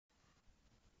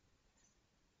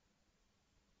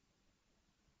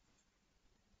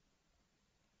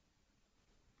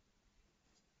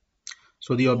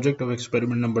So the object of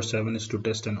experiment number 7 is to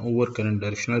test an overcurrent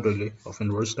directional relay of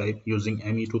inverse type using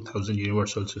ME2000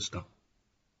 Universal System.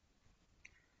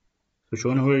 So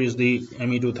shown here is the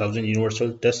ME2000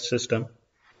 Universal Test System.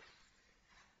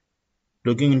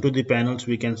 Looking into the panels,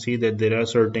 we can see that there are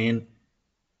certain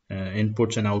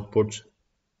inputs and outputs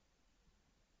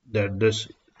that this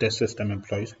test system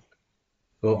employs.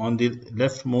 So on the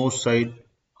leftmost side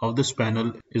of this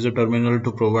panel is a terminal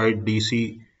to provide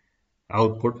DC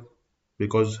output,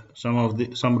 because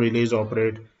some relays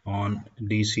operate on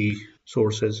DC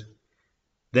sources.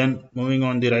 Then moving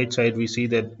on the right side, we see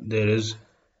that there is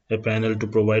a panel to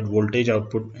provide voltage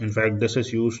output. In fact, this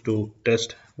is used to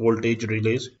test voltage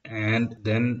relays. And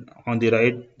then on the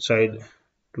right side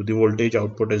to the voltage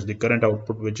output is the current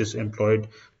output, which is employed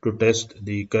to test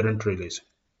the current relays.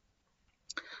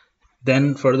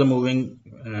 Then further moving,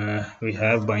 we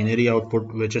have binary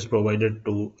output, which is provided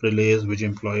to relays which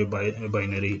employ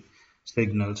binary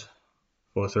signals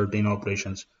for certain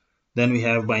operations. Then we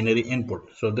have binary input.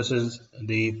 So these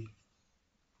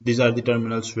are the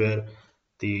terminals where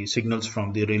the signals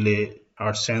from the relay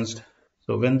are sensed.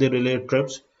 So when the relay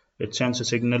trips, it sends a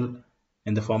signal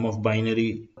in the form of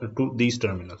binary to these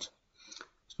terminals.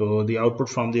 So the output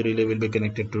from the relay will be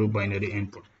connected to binary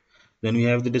input. Then we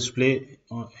have the display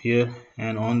here,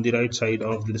 and on the right side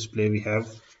of the display we have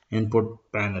input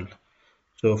panel.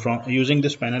 So from using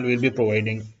this panel, we'll be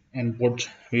providing inputs.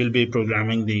 We'll be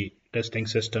programming the testing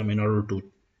system in order to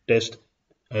test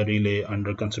a relay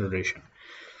under consideration.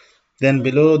 Then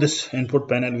below this input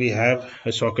panel, we have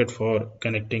a socket for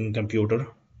connecting computer.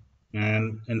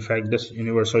 And in fact, this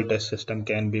universal test system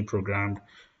can be programmed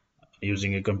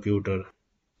using a computer.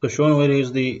 So shown over is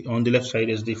on the left side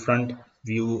is the front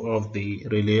view of the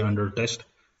relay under test,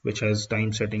 which has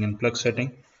time setting and plug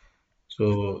setting.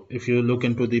 So if you look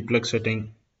into the plug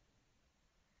setting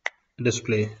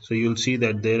display, so you'll see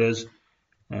that there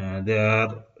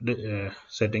are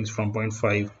settings from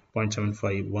 0.5,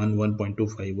 0.75, 1,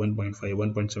 1.25, 1.5,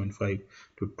 1.75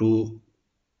 to 2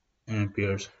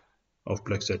 amperes of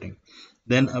plug setting.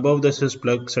 Then above this is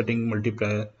plug setting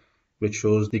multiplier, which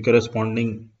shows the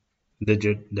corresponding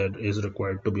digit that is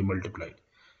required to be multiplied.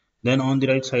 Then on the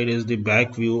right side is the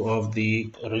back view of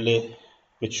the relay,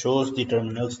 which shows the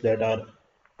terminals that are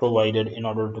provided in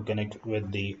order to connect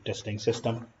with the testing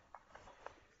system.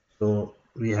 So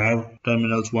we have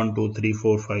terminals 1, 2, 3,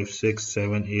 4, 5, 6,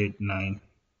 7, 8, 9,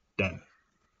 10.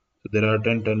 So there are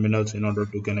 10 terminals in order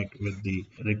to connect with the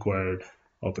required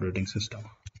operating system.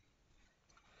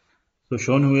 So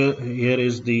shown here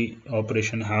is the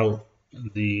operation, how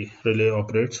the relay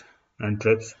operates and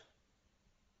trips.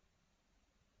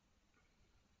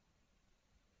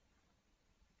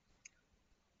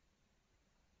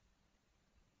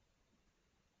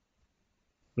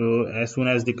 So as soon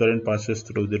as the current passes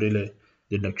through the relay,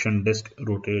 the induction disc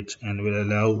rotates and will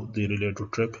allow the relay to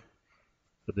trip.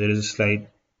 So there is a slight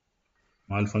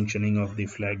malfunctioning of the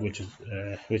flag, which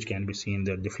can be seen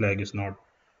that the flag is not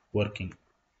working.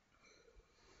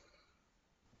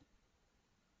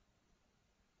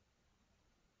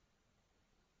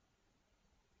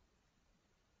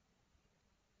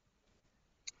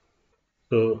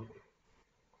 So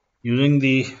using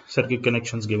the circuit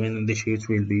connections given in the sheets,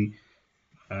 we'll be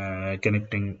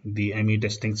connecting the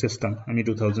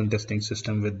ME2000 testing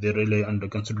system with the relay under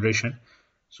consideration.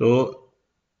 So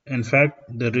in fact,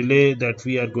 the relay that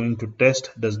we are going to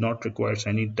test does not require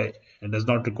any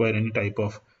type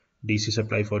of DC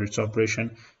supply for its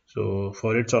operation. So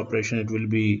for its operation, it will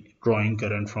be drawing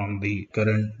current from the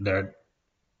current that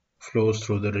flows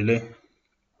through the relay,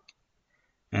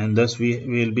 and thus we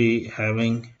will be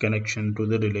having connection to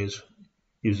the relays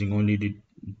using only the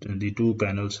two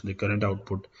panels, the current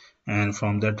output, and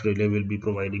from that relay will be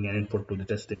providing an input to the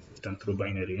testing system through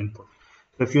binary input.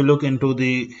 So if you look into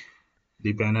the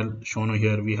panel shown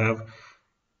here, we have,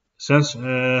 since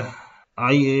IA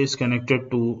is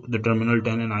connected to the terminal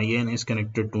 10 and IN is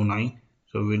connected to 9,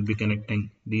 so we'll be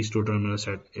connecting these two terminals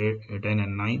at 10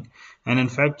 and 9. And in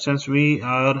fact, since we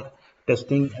are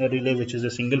testing a relay which is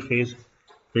a single phase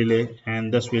relay,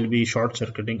 and thus we'll be short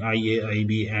circuiting IA,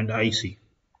 IB and IC.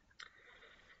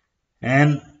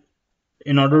 And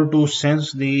in order to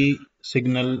sense the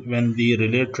signal when the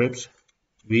relay trips,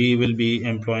 we will be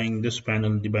employing this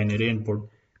panel, the binary input.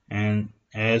 And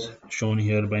as shown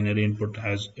here, binary input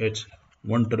has its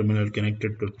one terminal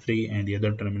connected to 3 and the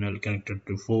other terminal connected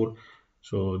to 4.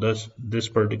 So thus this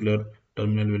particular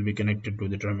terminal will be connected to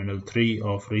the terminal 3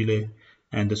 of relay,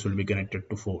 and this will be connected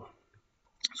to 4.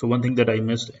 So one thing that I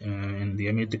missed in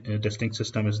the ME testing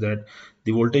system is that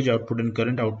the voltage output and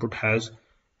current output has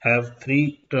have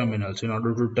three terminals in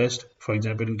order to test. For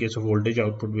example, in case of voltage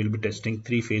output, we'll be testing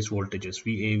three-phase voltages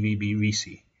VA, VB,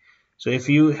 VC. So if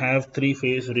you have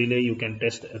three-phase relay, you can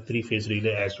test a three-phase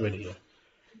relay as well here.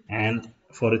 And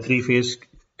for a three-phase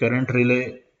current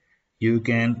relay, you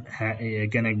can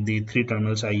connect the three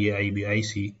terminals IA, IB,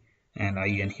 IC, and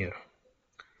IN here.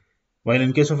 While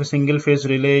in case of a single phase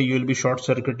relay, you will be short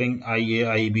circuiting IA,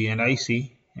 IB, and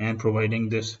IC and providing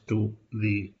this to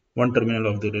the one terminal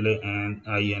of the relay and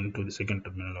IN to the second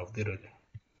terminal of the relay.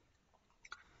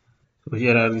 So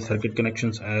here are the circuit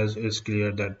connections. As is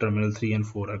clear that terminal 3 and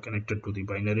 4 are connected to the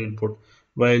binary input,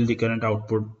 while the current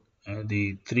output,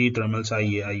 the three terminals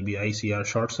IA, IB, IC are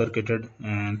short circuited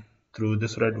and through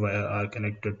this red wire are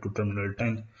connected to terminal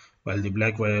 10, while the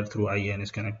black wire through IN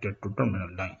is connected to terminal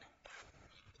 9.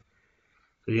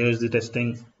 So here is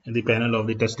the panel of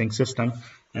the testing system,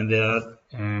 and there are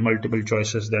multiple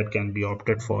choices that can be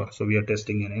opted for. So we are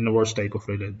testing an inverse type of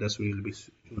relay. Thus we will be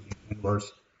using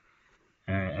inverse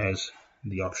as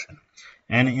the option.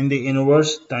 And in the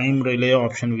inverse time relay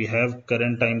option, we have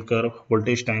current time curve,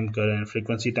 voltage time curve, and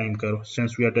frequency time curve.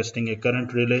 Since we are testing a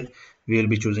current relay, we will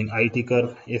be choosing IT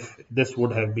curve. If this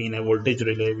would have been a voltage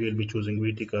relay, we will be choosing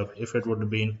VT curve. If it would have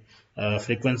been a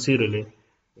frequency relay,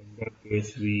 in that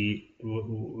case we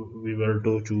were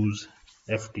to choose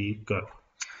FT curve.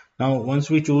 Now once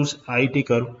we choose IT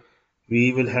curve,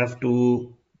 we will have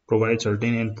to provide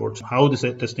certain inputs how this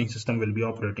testing system will be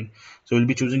operating. So we'll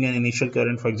be choosing an initial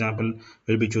current. For example,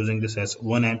 we'll be choosing this as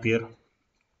 1 ampere.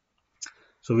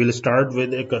 So we'll start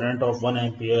with a current of 1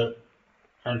 ampere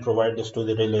and provide this to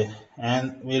the relay,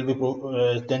 and we'll be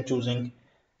then choosing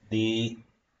the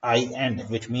I end,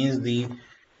 which means the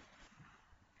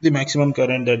maximum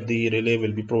current that the relay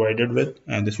will be provided with,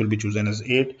 and this will be chosen as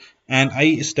 8. And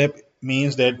I step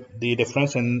means that the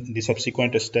difference in the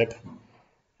subsequent step,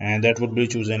 and that would be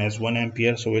chosen as 1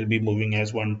 ampere. So we'll be moving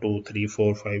as 1 2 3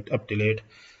 4 5 up till 8,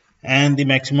 and the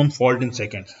maximum fault in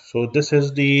seconds. So this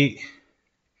is the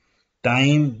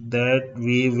time that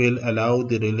we will allow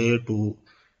the relay to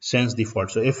sense the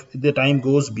fault. So if the time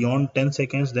goes beyond 10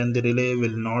 seconds, then the relay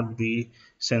will not be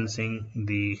sensing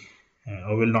the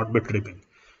or will not be tripping.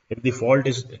 If the fault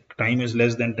is time is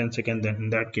less than 10 seconds, then in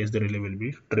that case the relay will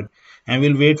be tripped. And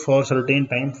we'll wait for certain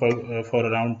time for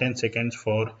around 10 seconds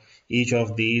for each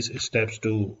of these steps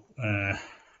to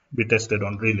be tested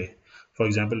on relay. For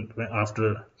example,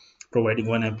 after providing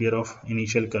 1 ampere of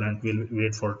initial current, we'll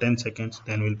wait for 10 seconds,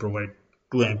 then we'll provide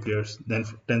 2 amperes, then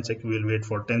 10 seconds, we'll wait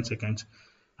for 10 seconds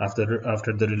after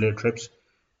the relay trips.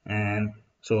 And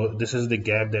so this is the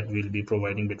gap that we'll be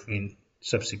providing between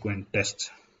subsequent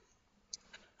tests.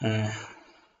 And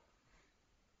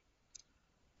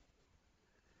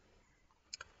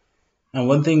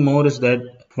one thing more is that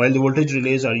while the voltage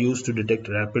relays are used to detect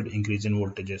rapid increase in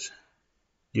voltages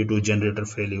due to generator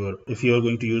failure, if you are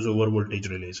going to use over voltage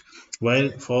relays,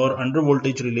 while for under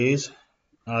voltage relays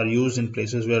are used in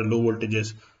places where low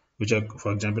voltages, which are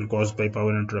for example caused by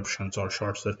power interruptions or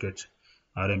short circuits,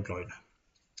 are employed.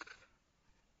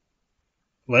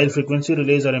 While frequency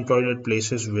relays are employed at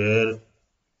places where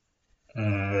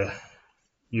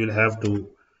you'll have to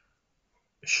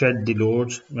shed the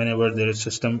loads whenever there is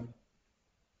system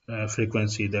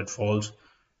frequency that falls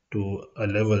to a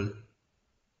level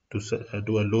to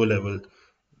a low level,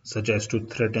 such as to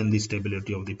threaten the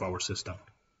stability of the power system.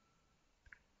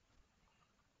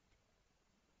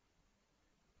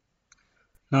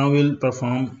 Now we'll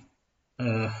perform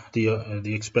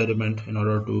the experiment in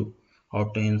order to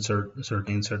obtain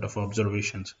certain set of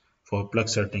observations for plug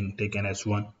setting taken as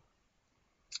 1.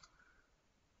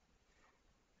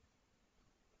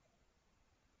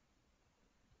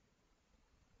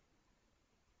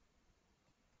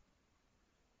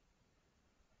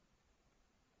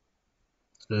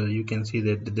 So you can see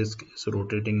that the disk is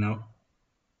rotating now.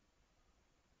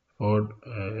 For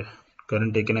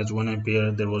current taken as 1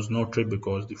 ampere, there was no trip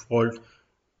because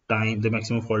the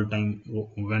maximum fault time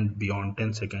went beyond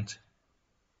 10 seconds.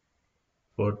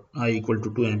 For I equal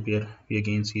to 2 ampere, we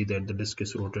again see that the disk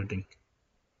is rotating,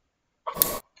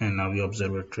 and now we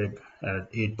observe a trip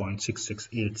at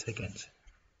 8.668 seconds.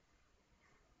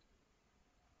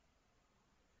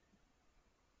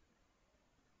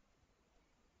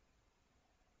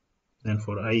 Then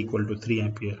for I equal to 3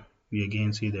 ampere, we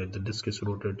again see that the disk is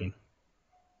rotating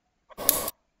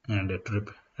and a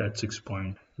trip at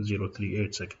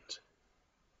 6.038 seconds.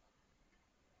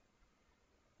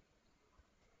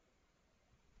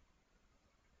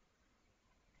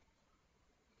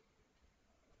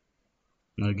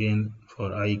 Again,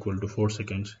 for I equal to 4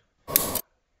 seconds,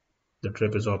 the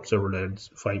trip is observed at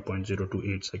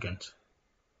 5.028 seconds.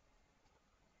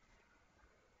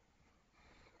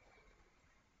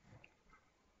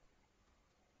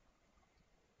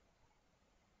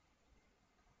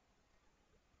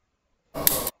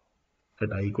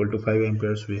 At I equal to 5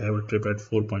 amperes, we have a trip at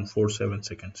 4.47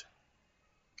 seconds.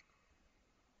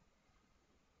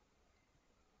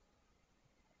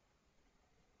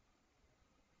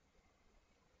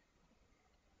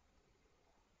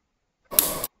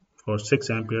 For 6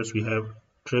 amperes, we have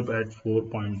trip at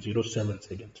 4.07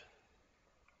 seconds.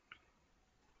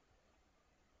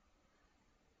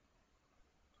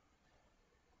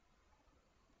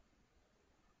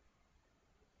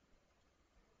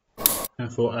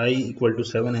 And for I equal to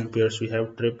 7 amperes, we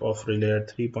have trip of relay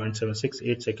at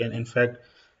 3.768 seconds. In fact,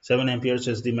 7 amperes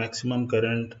is the maximum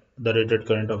current, the rated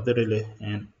current of the relay.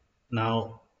 And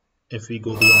now, if we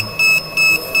go beyond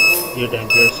 8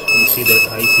 amperes, we see that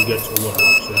IC gets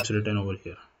overloaded. So it's written over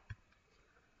here.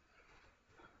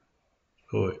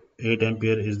 So 8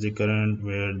 ampere is the current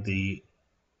where the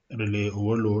relay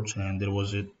overloads and there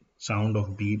was a sound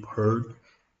of beep heard,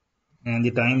 and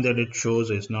the time that it shows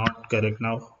is not correct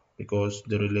now because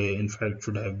the relay in fact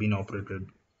should have been operated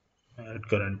at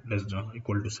current less than or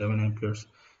equal to 7 amperes,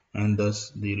 and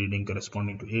thus the reading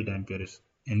corresponding to 8 ampere is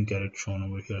incorrect shown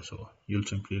over here. So you'll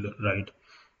simply write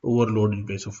overload in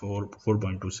place of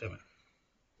 4.27.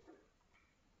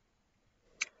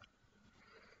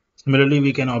 Similarly,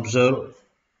 we can observe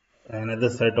another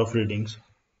set of readings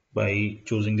by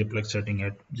choosing the plug setting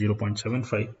at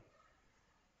 0.75.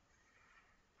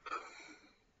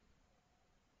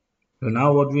 So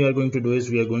now what we are going to do is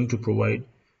we are going to provide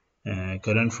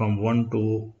current from 1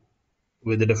 to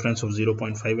with a difference of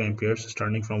 0.5 amperes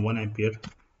starting from 1 ampere,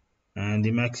 and the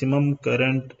maximum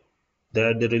current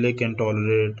that the relay can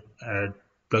tolerate at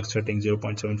plug setting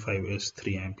 0.75 is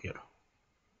 3 ampere.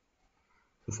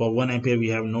 So for 1 ampere we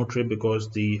have no trip because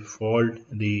the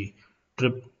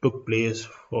trip took place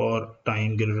for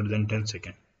time greater than 10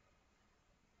 seconds.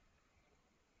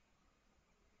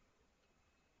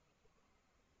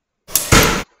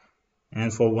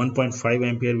 And for 1.5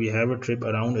 ampere we have a trip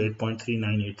around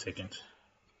 8.398 seconds.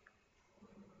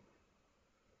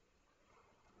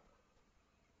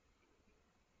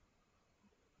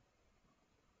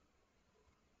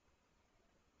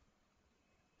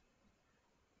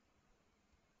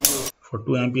 For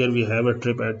 2 ampere we have a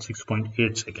trip at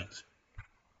 6.8 seconds.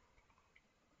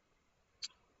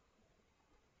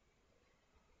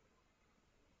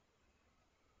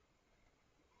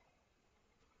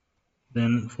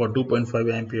 Then for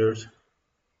 2.5 amperes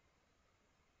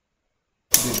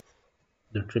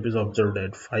the trip is observed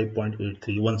at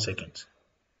 5.831 seconds.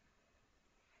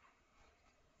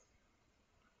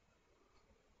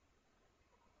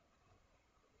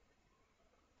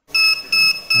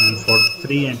 And for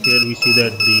 3 ampere we see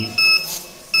that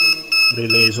the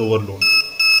relay is overload.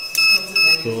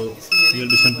 So we will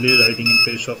be simply writing in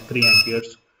place of 3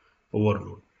 amperes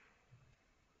overload.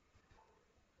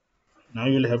 Now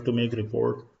you will have to make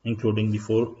report including the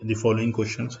following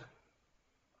questions.